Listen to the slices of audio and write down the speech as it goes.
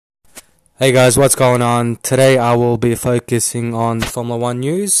Hey guys, what's going on? Today I will be focusing on Formula 1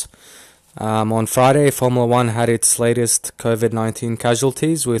 news. On Friday, Formula 1 had its latest COVID-19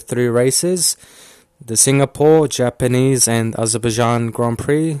 casualties with 3 races. The Singapore, Japanese and Azerbaijan Grand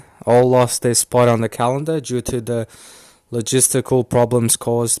Prix all lost their spot on the calendar due to the logistical problems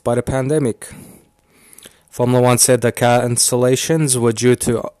caused by the pandemic. Formula 1 said the cancellations were due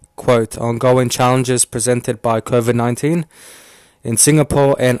to, quote, ongoing challenges presented by COVID-19. In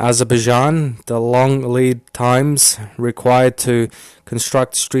Singapore and Azerbaijan, the long lead times required to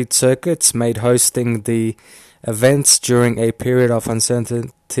construct street circuits made hosting the events during a period of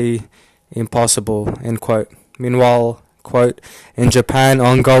uncertainty impossible, end quote. Meanwhile, quote, in Japan,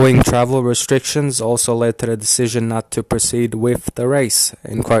 ongoing travel restrictions also led to the decision not to proceed with the race,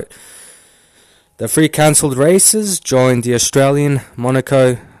 end quote. The 3 cancelled races joined the Australian,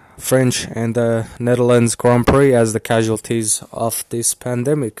 Monaco, French and the Netherlands Grand Prix as the casualties of this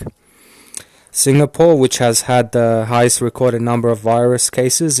pandemic. Singapore, which has had the highest recorded number of virus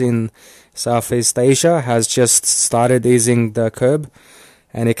cases in Southeast Asia, has just started easing the curb,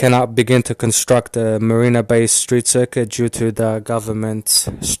 and it cannot begin to construct a marina-based street circuit due to the government's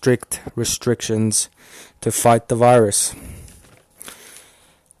strict restrictions to fight the virus.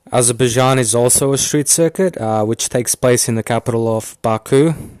 Azerbaijan is also a street circuit, which takes place in the capital of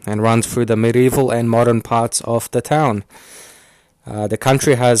Baku and runs through the medieval and modern parts of the town. The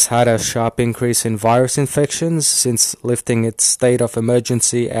country has had a sharp increase in virus infections since lifting its state of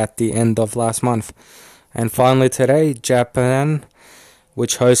emergency at the end of last month. And finally today, Japan,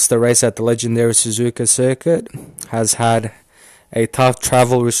 which hosts the race at the legendary Suzuka circuit, has had a tough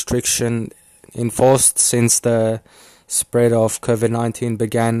travel restriction enforced since the spread of COVID-19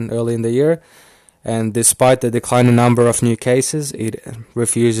 began early in the year, and despite the declining number of new cases, it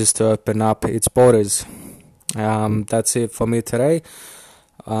refuses to open up its borders. That's it for me today.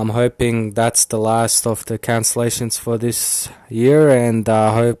 I'm hoping that's the last of the cancellations for this year, and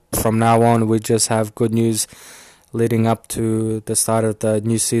I hope from now on we just have good news leading up to the start of the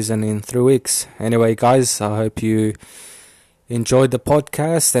new season in 3 weeks. Anyway guys, I hope you enjoyed the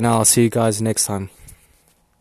podcast, and I'll see you guys next time.